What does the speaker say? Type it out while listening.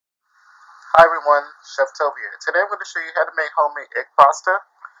Hi everyone, Chef Tovia. Today I'm going to show you how to make homemade egg pasta.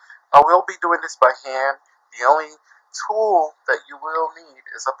 I will be doing this by hand. The only tool that you will need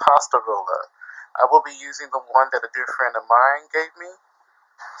is a pasta roller. I will be using the one that a dear friend of mine gave me.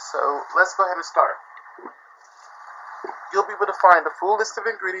 So let's go ahead and start. You'll be able to find the full list of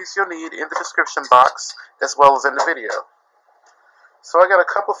ingredients you'll need in the description box as well as in the video. So I got a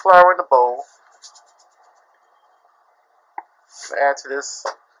cup of flour in the bowl. Add to this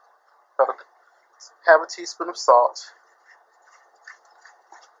about half a teaspoon of salt.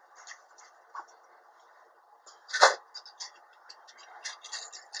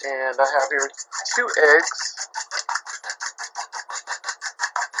 And I have here 2 eggs.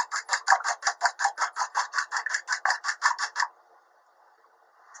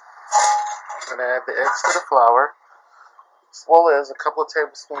 I'm going to add the eggs to the flour, as well as a couple of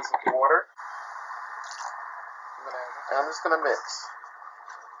tablespoons of water. I'm just going to mix.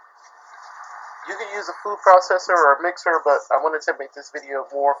 You can use a food processor or a mixer, but I wanted to make this video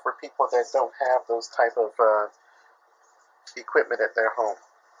more for people that don't have those type of equipment at their home.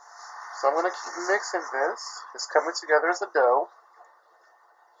 So I'm going to keep mixing this. It's coming together as a dough,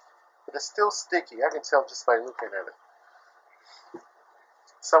 but it's still sticky. I can tell just by looking at it.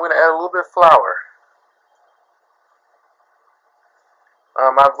 So I'm going to add a little bit of flour.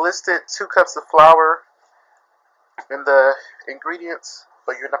 I've listed 2 cups of flour in the ingredients,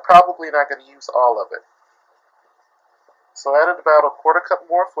 but you're probably not going to use all of it. So I added about a 1/4 cup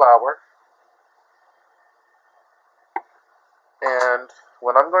more flour. And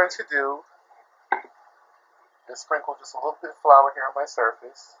what I'm going to do is sprinkle just a little bit of flour here on my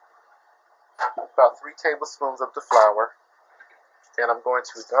surface. About 3 tablespoons of the flour. And I'm going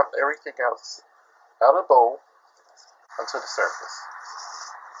to dump everything else out of the bowl onto the surface.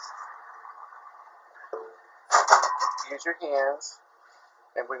 Use your hands,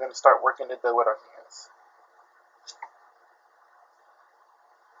 and we're going to start working the dough with our hands.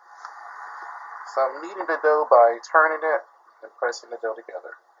 So I'm kneading the dough by turning it and pressing the dough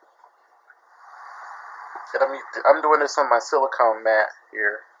together. And I'm doing this on my silicone mat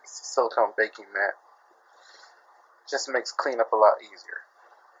here. It's a silicone baking mat. Just makes cleanup a lot easier.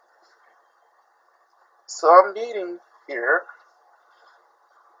 So I'm kneading here.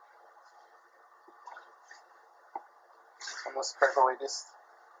 I'm going to sprinkle away this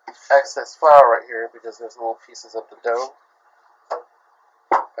excess flour right here because there's little pieces of the dough.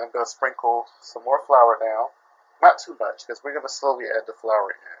 I'm going to sprinkle some more flour down. Not too much, because we're going to slowly add the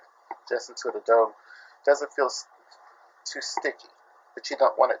flour in, just until the dough doesn't feel too sticky, but you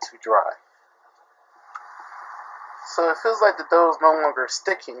don't want it too dry. So it feels like the dough is no longer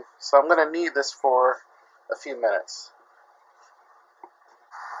sticking, so I'm going to knead this for a few minutes.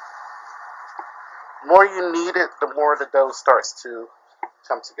 The more you knead it, the more the dough starts to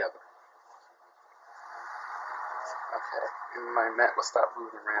come together. Okay, and my mat will stop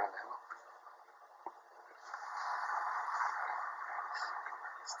moving around now.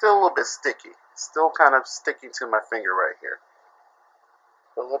 Still a little bit sticky. Still kind of sticking to my finger right here.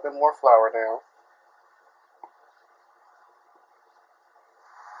 Put a little bit more flour down.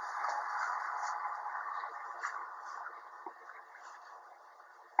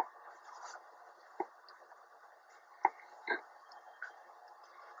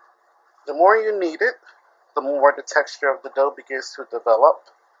 The more you knead it, the more the texture of the dough begins to develop.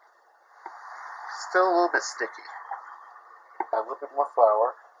 Still a little bit sticky. Add a little bit more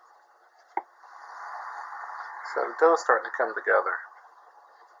flour. So the dough is starting to come together.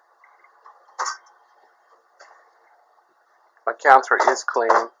 My counter is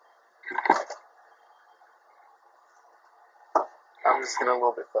clean. I'm just getting a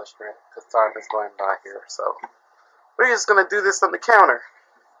little bit frustrated because time is going by here. So we're just going to do this on the counter.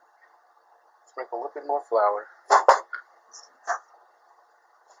 Sprinkle a little bit more flour.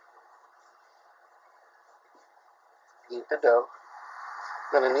 Knead the dough.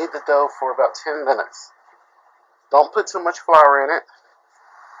 I'm going to knead the dough for about 10 minutes. Don't put too much flour in it.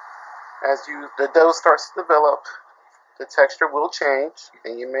 As the dough starts to develop, the texture will change,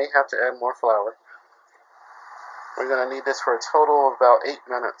 and you may have to add more flour. We're going to knead this for a total of about 8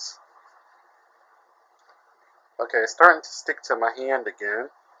 minutes. Okay, it's starting to stick to my hand again.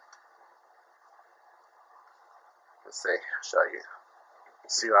 Let's see, I'll show you.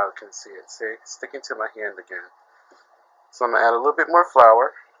 See how I can see it. See, it's sticking to my hand again. So I'm going to add a little bit more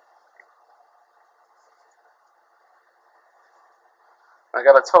flour. I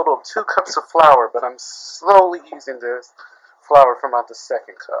got a total of 2 cups of flour, but I'm slowly using this flour from about the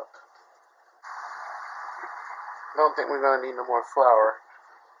 2nd cup. I don't think we're going to need no more flour.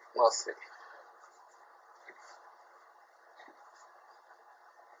 We'll see.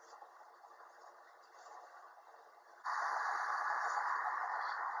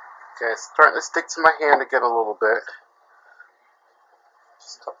 Okay, it's starting to stick to my hand again a little bit.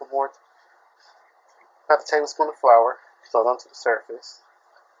 Just a couple more. About a tablespoon of flour. Throw it onto the surface.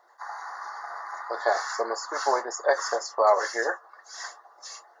 Okay, so I'm going to sweep away this excess flour here.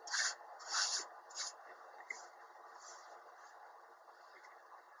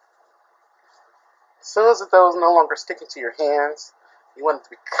 As soon as the dough is no longer sticking to your hands, you want it to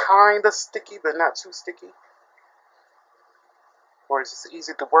be kind of sticky, but not too sticky. Or it's just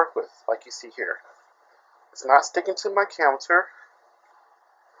easy to work with, like you see here. It's not sticking to my counter.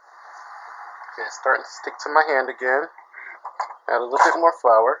 Okay, it's starting to stick to my hand again. Add a little bit more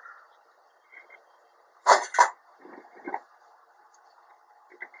flour.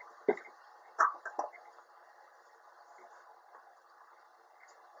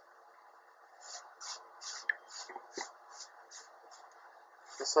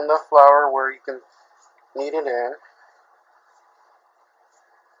 Just enough flour where you can knead it in.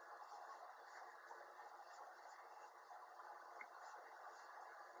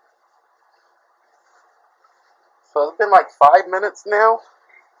 So it's been like 5 minutes now,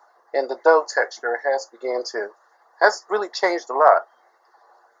 and the dough texture has really changed a lot.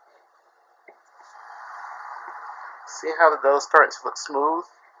 See how the dough is starting to look smooth?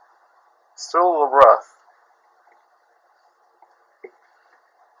 Still a little rough.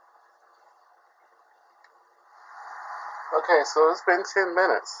 Okay, so it's been 10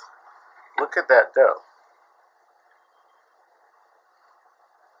 minutes. Look at that dough.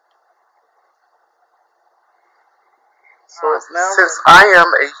 So it's now. Since I am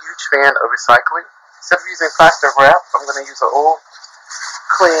a huge fan of recycling, instead of using plastic wrap, I'm going to use an old,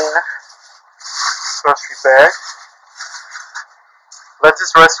 clean grocery bag. Let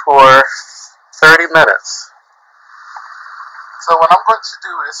this rest for 30 minutes. So what I'm going to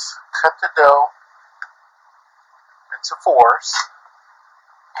do is cut the dough into fours.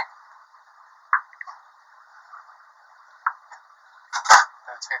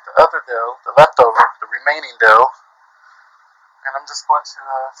 And take the other dough, the leftover, the remaining dough, and I'm just going to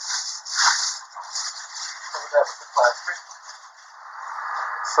cover that with the plastic.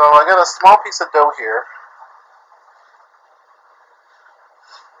 So I got a small piece of dough here.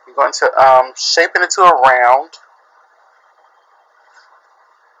 I'm going to shape it into a round.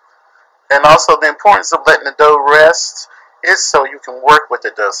 And also the importance of letting the dough rest is so you can work with the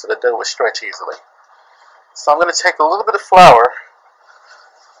dough, so the dough will stretch easily. So I'm going to take a little bit of flour.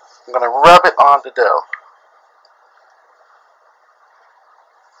 I'm going to rub it on the dough.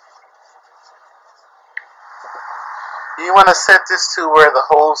 You want to set this to where the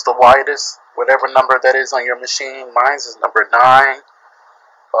hole's the widest, whatever number that is on your machine. Mine is number 9,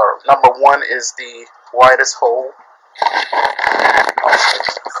 or number 1 is the widest hole.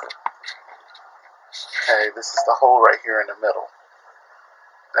 Okay, this is the hole right here in the middle.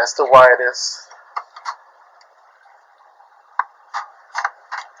 That's the widest.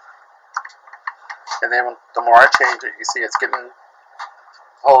 And then the more I change it, you see it's getting, the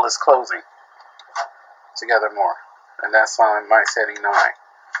hole is closing together more. And that's on my setting 9.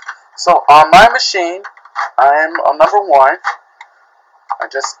 So on my machine, I am on number 1. I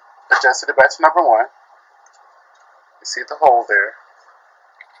just adjusted it back to number 1. You see the hole there.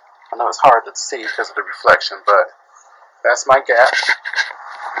 I know it's hard to see because of the reflection, but that's my gap.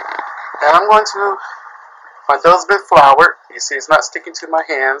 And I'm going to, my dough's been floured. You see it's not sticking to my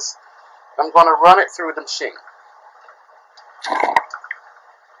hands. I'm going to run it through the machine.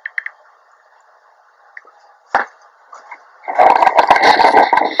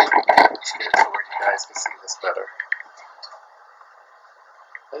 Let's get it to where you guys can see this better.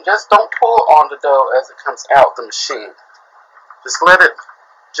 And just don't pull on the dough as it comes out the machine. Just let it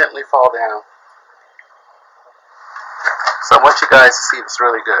gently fall down. So I want you guys to see this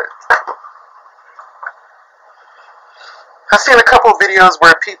really good. I've seen a couple of videos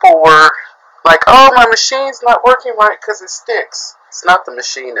where people were like, oh, my machine's not working right because it sticks. It's not the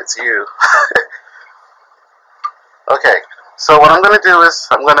machine, it's you. Okay, so what I'm going to do is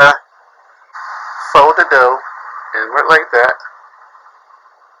I'm going to fold the dough inward like that.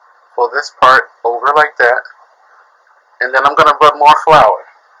 Fold this part over like that. And then I'm going to rub more flour.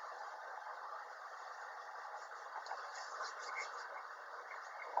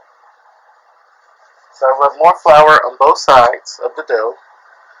 So I rub more flour on both sides of the dough.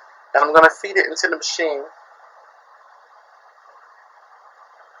 And I'm going to feed it into the machine.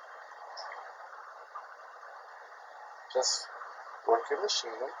 Just work your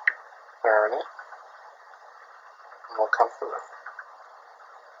machine, turn it, and we'll come through it.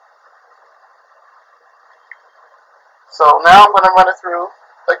 So now I'm going to run it through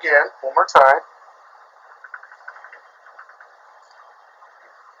again, one more time.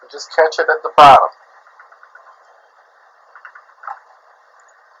 just catch it at the bottom.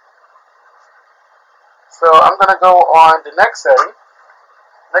 So I'm going to go on the next setting,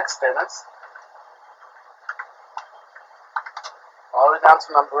 next thinness, all the way down to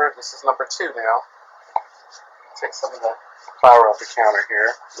this is number 2 now. Take some of the flour off the counter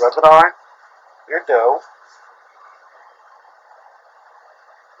here. Rub it on your dough.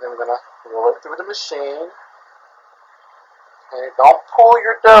 Then we're going to roll it through the machine. And don't pull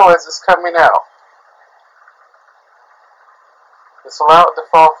your dough as it's coming out. Just allow it to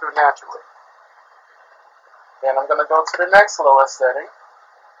fall through naturally. Then I'm going to go to the next lowest setting.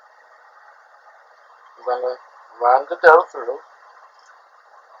 I'm going to run the dough through.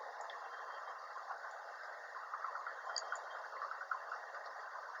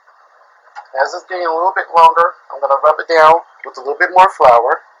 As it's getting a little bit longer, I'm going to rub it down with a little bit more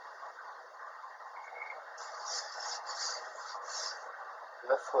flour.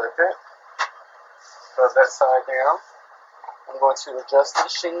 Let's flip it. Rub that side down. I'm going to adjust the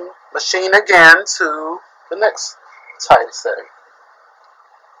machine again to the next tightest setting.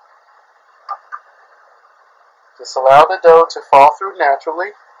 Just allow the dough to fall through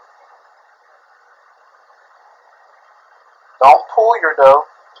naturally. Don't pull your dough.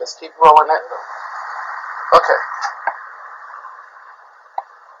 Just keep rolling that dough. Okay.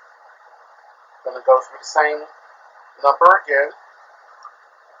 I'm going to go through the same number again.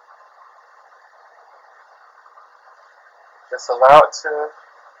 Just allow it to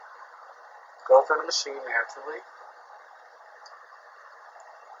go through the machine naturally.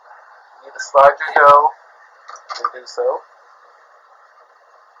 You need to slide your dough and do so.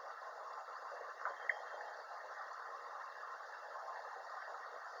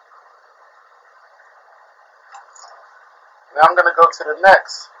 Now I'm going to go to the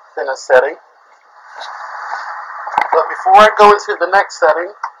next thinnest setting. But before I go into the next setting,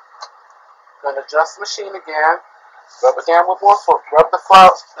 I'm going to adjust the machine again. Rub it down with more flour. Rub the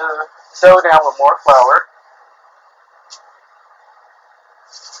dough down with more flour.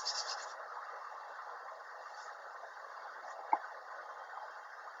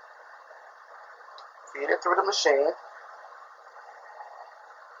 Feed it through the machine.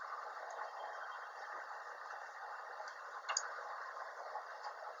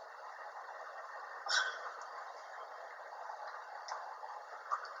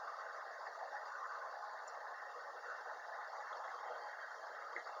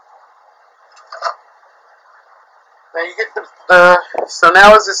 Now you get so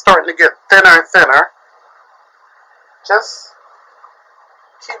now as it's starting to get thinner and thinner, just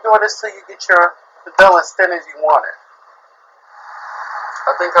keep doing this till you get the dough as thin as you want it.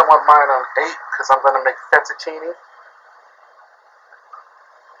 I think I want mine on 8 because I'm going to make fettuccine.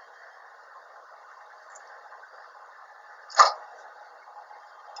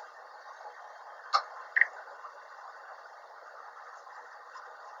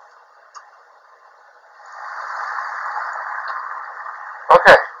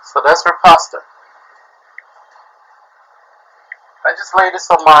 Okay, so that's for pasta. I just laid this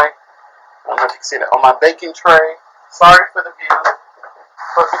on my, I don't know if you can see that, on my baking tray. Sorry for the view.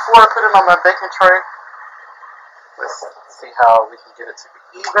 But before I put it on my baking tray, let's see how we can get it to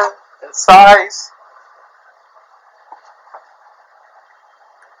be even in size.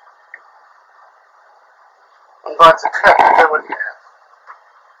 I'm going to cut the dough in half.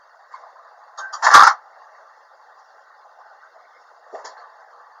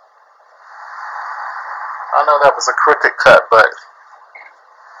 I know that was a crooked cut, but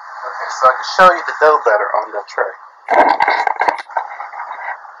okay, so I can show you the dough better on the tray.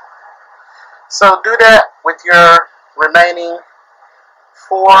 So do that with your remaining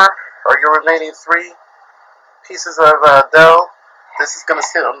 4 or your remaining 3 pieces of dough. This is going to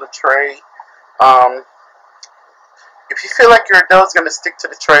sit on the tray. If you feel like your dough is going to stick to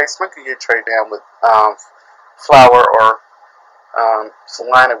the tray, sprinkle your tray down with flour or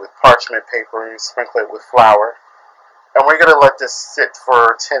line it with parchment paper and sprinkle it with flour. And we're going to let this sit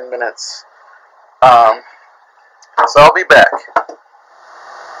for 10 minutes. So I'll be back.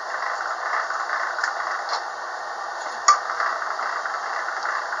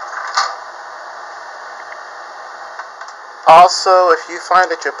 Also, if you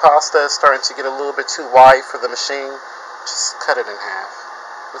find that your pasta is starting to get a little bit too wide for the machine, just cut it in half.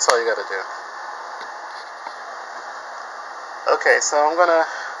 That's all you got to do. Okay, so I'm going to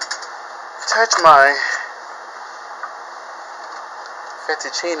touch my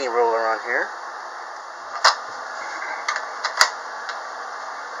fettuccine roller on here.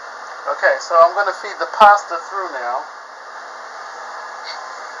 Okay, so I'm going to feed the pasta through now.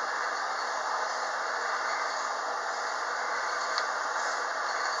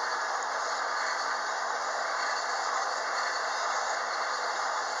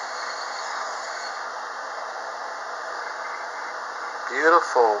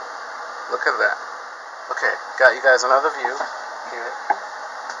 Beautiful. Look at that. Okay, got you guys another view here.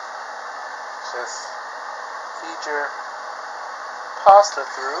 Just feed your pasta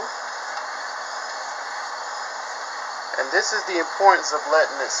through. And this is the importance of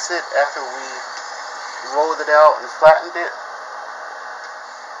letting it sit after we rolled it out and flattened it.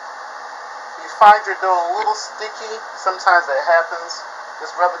 If you find your dough a little sticky, sometimes that happens,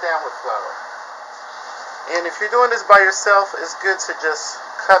 just rub it down with flour. And if you're doing this by yourself, it's good to just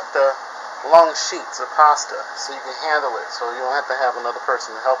cut the long sheets of pasta so you can handle it, so you don't have to have another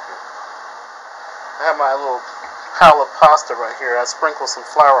person to help you. I have my little pile of pasta right here. I sprinkle some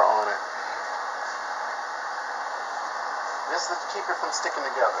flour on it. This is to keep it from sticking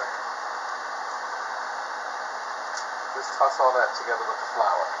together. Just toss all that together with the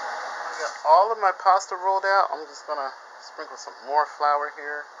flour. I got all of my pasta rolled out. I'm just going to sprinkle some more flour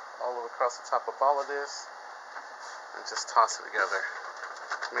here all over across the top of all of this and just toss it together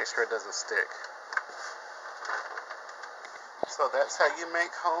to make sure it doesn't stick. So that's how you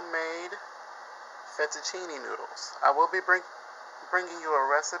make homemade fettuccine noodles. I will be bringing you a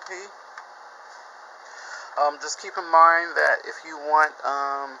recipe. Just keep in mind that if you want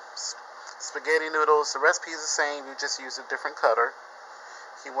spaghetti noodles, the recipe is the same, you just use a different cutter.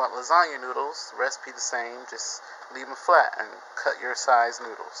 If you want lasagna noodles, the recipe the same, just leave them flat and cut your size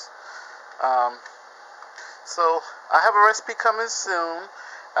noodles. So I have a recipe coming soon.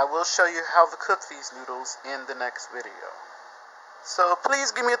 I will show you how to cook these noodles in the next video. So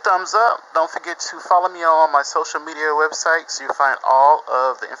please give me a thumbs up. Don't forget to follow me on my social media websites. You'll find all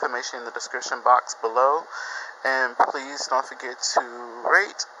of the information in the description box below. And please don't forget to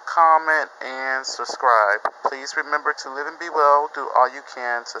rate, comment, and subscribe. Please remember to live and be well. Do all you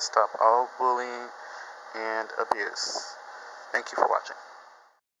can to stop all bullying and abuse. Thank you for watching.